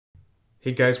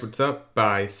Hey guys, what's up?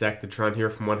 Sectatron here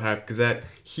from OneHive Gazette,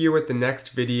 here with the next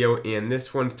video, and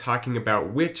this one's talking about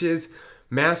witches,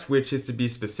 mass witches to be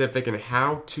specific, and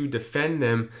how to defend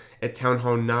them at Town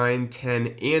Hall 9,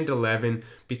 10, and 11,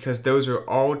 because those are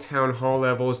all Town Hall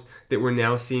levels that we're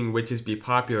now seeing witches be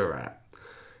popular at.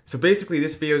 So basically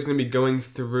this video is going to be going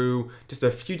through just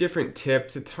a few different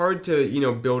tips. It's hard to,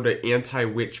 build an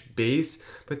anti-witch base,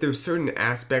 but there's certain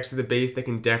aspects of the base that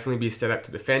can definitely be set up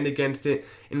to defend against it.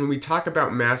 And when we talk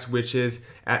about mass witches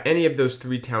at any of those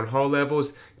 3 town hall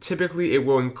levels, typically it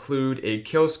will include a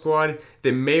kill squad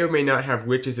that may or may not have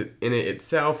witches in it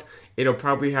itself. It'll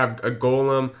probably have a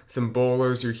golem, some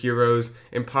bowlers or heroes,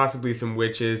 and possibly some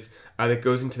witches that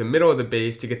goes into the middle of the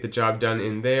base to get the job done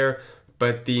in there.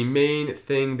 But the main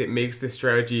thing that makes this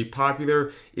strategy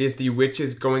popular is the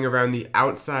witches going around the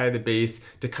outside of the base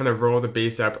to kind of roll the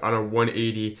base up on a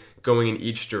 180 going in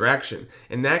each direction.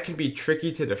 And that can be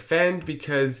tricky to defend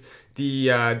because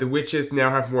the witches now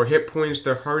have more hit points.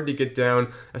 They're hard to get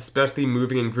down, especially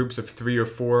moving in groups of 3 or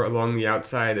 4 along the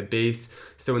outside of the base.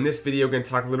 So in this video, we're going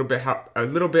to talk a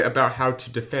little bit about how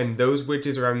to defend those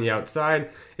witches around the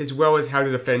outside, as well as how to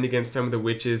defend against some of the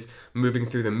witches moving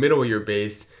through the middle of your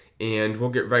base. And we'll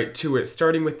get right to it,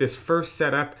 starting with this first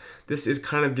setup. This is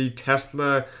kind of the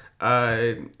Tesla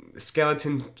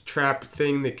skeleton trap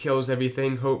thing that kills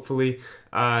everything, hopefully.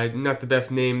 Not the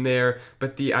best name there,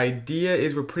 but the idea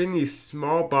is we're putting these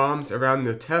small bombs around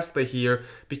the Tesla here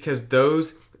because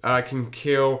those can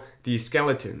kill the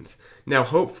skeletons. Now,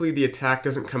 hopefully the attack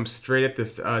doesn't come straight at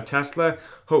this Tesla.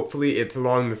 Hopefully it's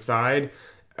along the side,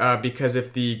 because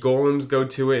if the golems go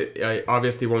to it,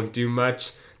 obviously won't do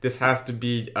much. This has to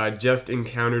be just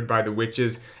encountered by the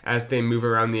witches as they move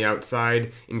around the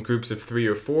outside in groups of 3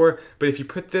 or 4. But if you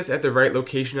put this at the right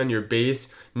location on your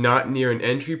base, not near an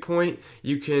entry point,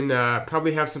 you can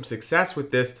probably have some success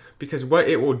with this, because what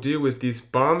it will do is these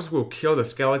bombs will kill the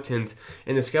skeletons,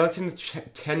 and the skeletons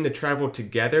tend to travel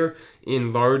together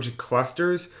in large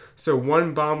clusters. So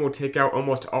one bomb will take out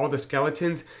almost all the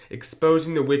skeletons,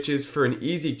 exposing the witches for an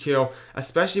easy kill,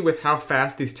 especially with how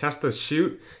fast these Teslas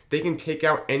shoot. They can take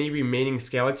out any remaining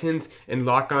skeletons and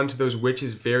lock onto those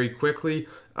witches very quickly.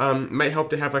 Might help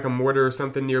to have like a mortar or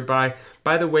something nearby.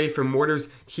 By the way, for mortars,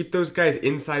 keep those guys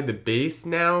inside the base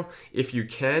now if you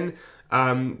can.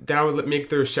 That will make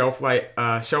their shelf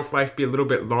life be a little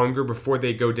bit longer before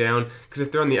they go down, because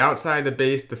if they're on the outside of the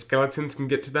base, the skeletons can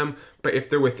get to them. But if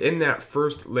they're within that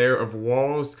first layer of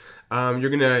walls, they're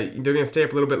gonna stay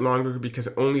up a little bit longer, because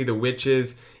only the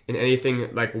witches and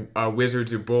anything like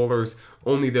wizards or bowlers,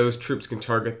 only those troops can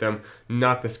target them,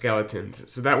 not the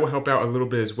skeletons. So that will help out a little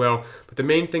bit as well. But the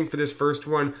main thing for this first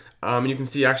one, you can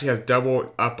see actually has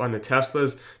double up on the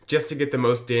Teslas just to get the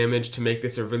most damage, to make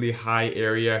this a really high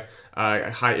area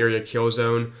kill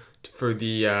zone for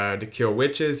the to kill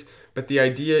witches. But the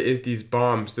idea is these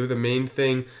bombs, they're the main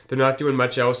thing. They're not doing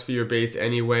much else for your base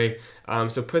anyway.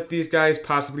 So put these guys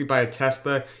possibly by a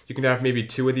Tesla. You can have maybe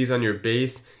 2 of these on your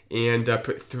base, and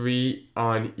put 3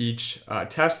 on each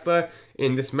Tesla.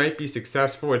 And this might be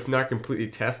successful. It's not completely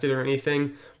tested or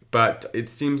anything, but it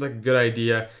seems like a good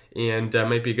idea, and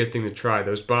might be a good thing to try.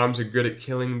 Those bombs are good at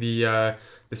killing the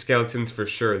skeletons for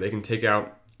sure. They can take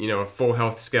out, a full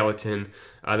health skeleton.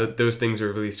 Those things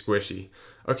are really squishy.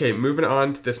 Okay, moving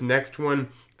on to this next one.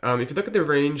 If you look at the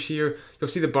range here, you'll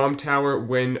see the bomb tower,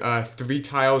 when 3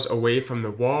 tiles away from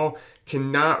the wall,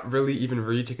 cannot really even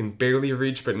reach. It can barely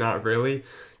reach, but not really.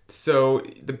 So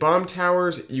the bomb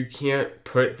towers, you can't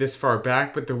put this far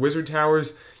back, but the wizard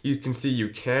towers, you can see you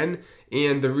can.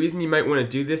 And the reason you might want to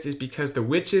do this is because the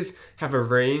witches have a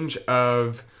range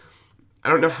of, I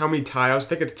don't know how many tiles. I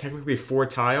think it's technically 4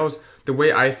 tiles. The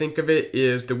way I think of it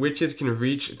is the witches can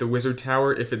reach the wizard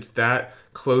tower if it's that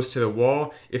close to the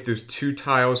wall. If there's 2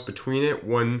 tiles between it,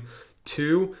 1,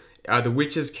 2, the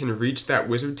witches can reach that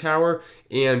wizard tower.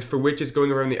 And for witches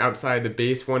going around the outside of the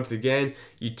base, once again,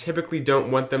 you typically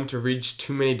don't want them to reach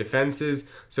too many defenses.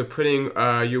 So putting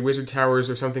your wizard towers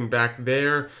or something back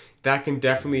there, that can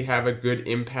definitely have a good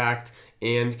impact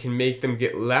and can make them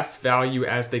get less value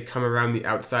as they come around the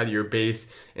outside of your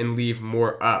base and leave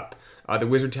more up. The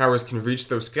wizard towers can reach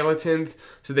those skeletons,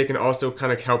 so they can also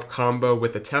kind of help combo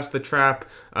with a Tesla trap,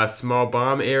 a small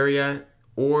bomb area,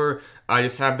 or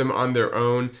just have them on their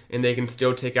own, and they can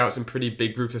still take out some pretty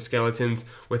big groups of skeletons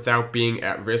without being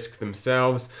at risk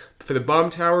themselves. For the bomb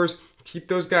towers, keep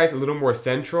those guys a little more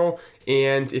central,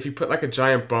 and if you put like a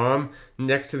giant bomb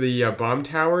next to the bomb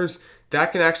towers,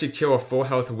 that can actually kill a full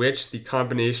health witch, the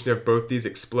combination of both these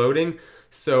exploding.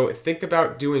 So think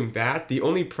about doing that. The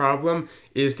only problem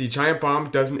is the giant bomb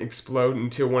doesn't explode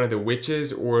until one of the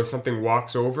witches or something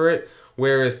walks over it,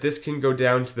 whereas this can go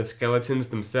down to the skeletons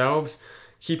themselves.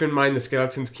 Keep in mind the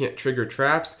skeletons can't trigger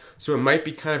traps, so it might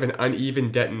be kind of an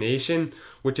uneven detonation,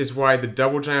 which is why the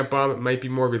double giant bomb might be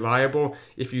more reliable.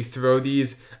 If you throw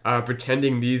these,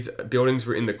 pretending these buildings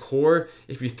were in the core,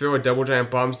 if you throw a double giant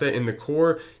bomb set in the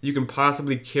core, you can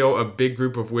possibly kill a big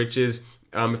group of witches.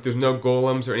 If there's no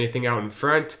golems or anything out in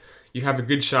front, you have a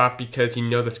good shot because you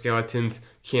know the skeletons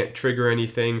can't trigger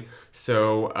anything.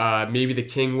 So maybe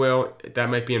the king will. That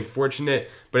might be unfortunate,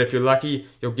 but if you're lucky,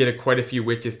 you'll get quite a few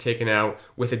witches taken out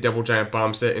with a double giant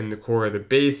bomb set in the core of the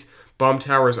base. Bomb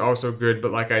tower is also good,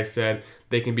 but like I said,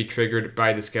 they can be triggered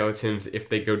by the skeletons if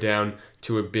they go down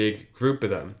to a big group of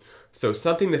them. So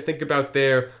something to think about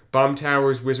there. Bomb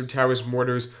towers, wizard towers,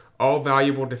 mortars, all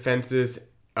valuable defenses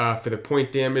for the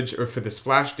point damage, or for the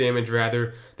splash damage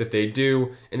rather, that they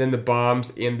do. And then the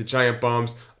bombs and the giant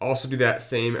bombs also do that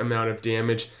same amount of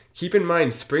damage. Keep in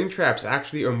mind, spring traps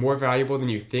actually are more valuable than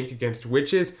you think against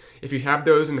witches. If you have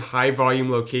those in high volume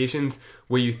locations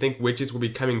where you think witches will be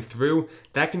coming through,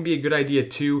 that can be a good idea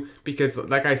too, because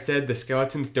like I said, the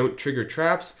skeletons don't trigger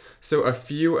traps. So a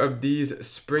few of these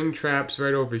spring traps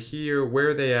right over here, where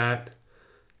are they at?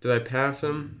 Did I pass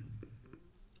them?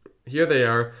 Here they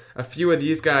are. A few of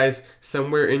these guys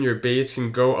somewhere in your base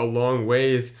can go a long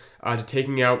ways to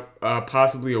taking out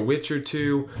possibly a witch or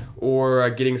two, or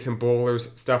getting some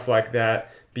bowlers, stuff like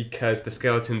that, because the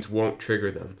skeletons won't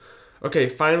trigger them. Okay,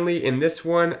 finally in this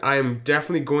one, I am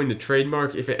definitely going to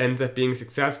trademark if it ends up being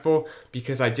successful,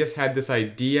 because I just had this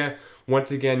idea,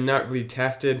 once again not really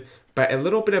tested, but a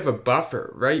little bit of a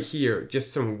buffer right here,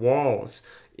 just some walls,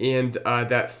 and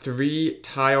that 3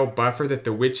 tile buffer that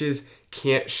the witches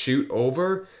can't shoot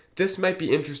over. This might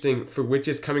be interesting for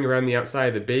witches coming around the outside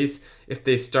of the base if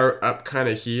they start up kind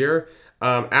of here.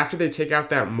 After they take out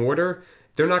that mortar,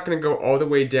 they're not going to go all the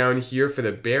way down here for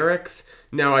the barracks.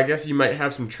 Now, I guess you might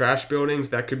have some trash buildings.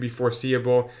 That could be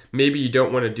foreseeable. Maybe you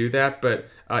don't want to do that, but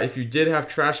if you did have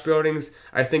trash buildings,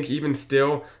 I think even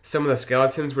still, some of the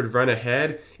skeletons would run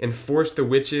ahead and force the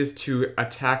witches to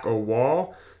attack a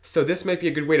wall. So this might be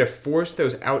a good way to force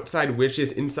those outside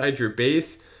witches inside your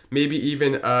base. Maybe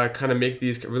even kind of make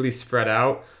these really spread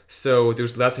out, so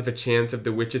there's less of a chance of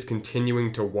the witches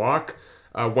continuing to walk.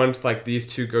 Once like these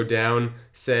two go down,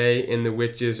 say, and the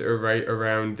witches are right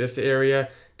around this area,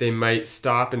 they might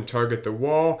stop and target the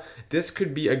wall. This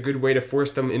could be a good way to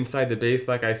force them inside the base.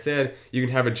 Like I said, you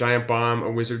can have a giant bomb, a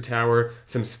wizard tower,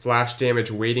 some splash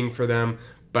damage waiting for them,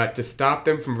 but to stop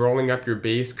them from rolling up your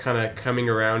base, kind of coming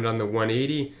around on the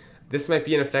 180, this might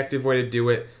be an effective way to do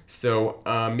it. So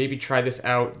maybe try this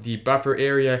out. The buffer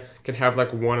area could have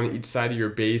like one on each side of your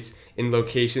base in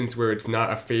locations where it's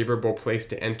not a favorable place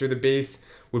to enter the base.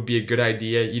 Would be a good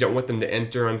idea. You don't want them to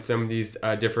enter on some of these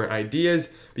different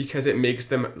ideas, because it makes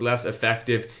them less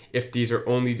effective if these are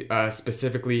only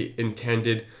specifically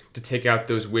intended to take out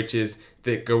those witches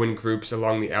that go in groups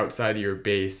along the outside of your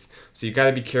base. So you got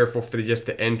to be careful for just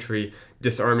the entry,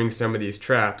 disarming some of these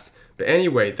traps. But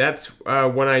anyway, that's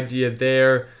one idea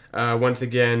there. Once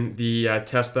again, the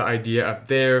Tesla idea up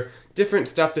there. Different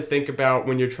stuff to think about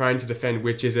when you're trying to defend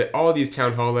witches at all these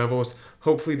town hall levels.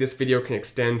 Hopefully this video can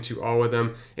extend to all of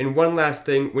them. And one last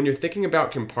thing, when you're thinking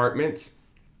about compartments,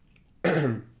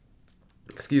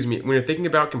 excuse me, when you're thinking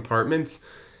about compartments,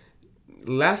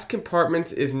 less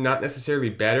compartments is not necessarily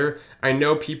better. I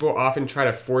know people often try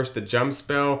to force the jump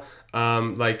spell,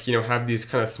 like, you know, have these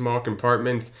kind of small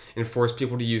compartments and force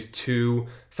people to use 2,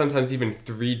 sometimes even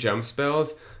 3 jump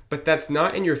spells. But that's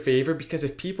not in your favor, because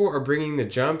if people are bringing the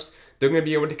jumps, they're going to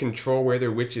be able to control where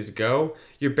their witches go.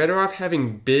 You're better off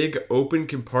having big open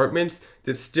compartments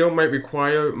that still might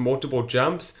require multiple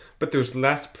jumps, but there's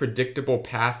less predictable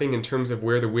pathing in terms of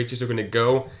where the witches are going to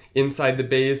go inside the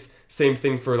base. Same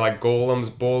thing for like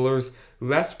golems, bowlers.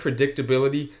 Less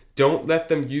predictability. Don't let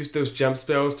them use those jump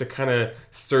spells to kind of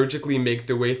surgically make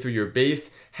their way through your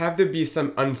base. Have there be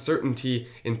some uncertainty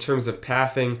in terms of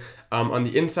pathing on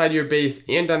the inside of your base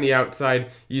and on the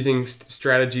outside, using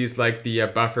strategies like the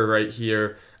buffer right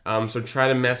here. So try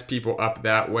to mess people up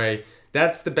that way.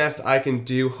 That's the best I can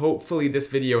do. Hopefully this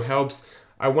video helps.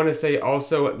 I want to say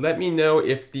also, let me know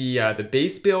if the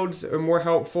base builds are more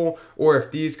helpful, or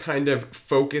if these kind of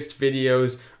focused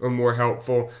videos are more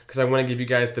helpful, because I want to give you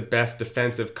guys the best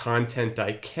defensive content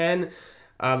I can.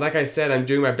 Like I said, I'm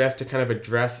doing my best to kind of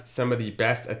address some of the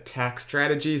best attack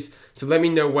strategies. So let me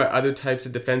know what other types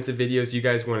of defensive videos you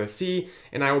guys want to see,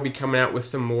 and I will be coming out with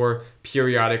some more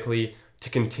periodically to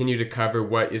continue to cover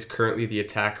what is currently the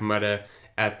attack meta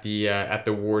at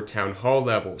the War Town Hall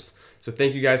levels. So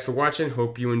thank you guys for watching.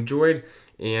 Hope you enjoyed,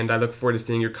 and I look forward to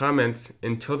seeing your comments.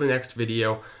 Until the next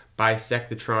video,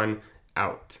 Bisectatron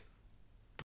out.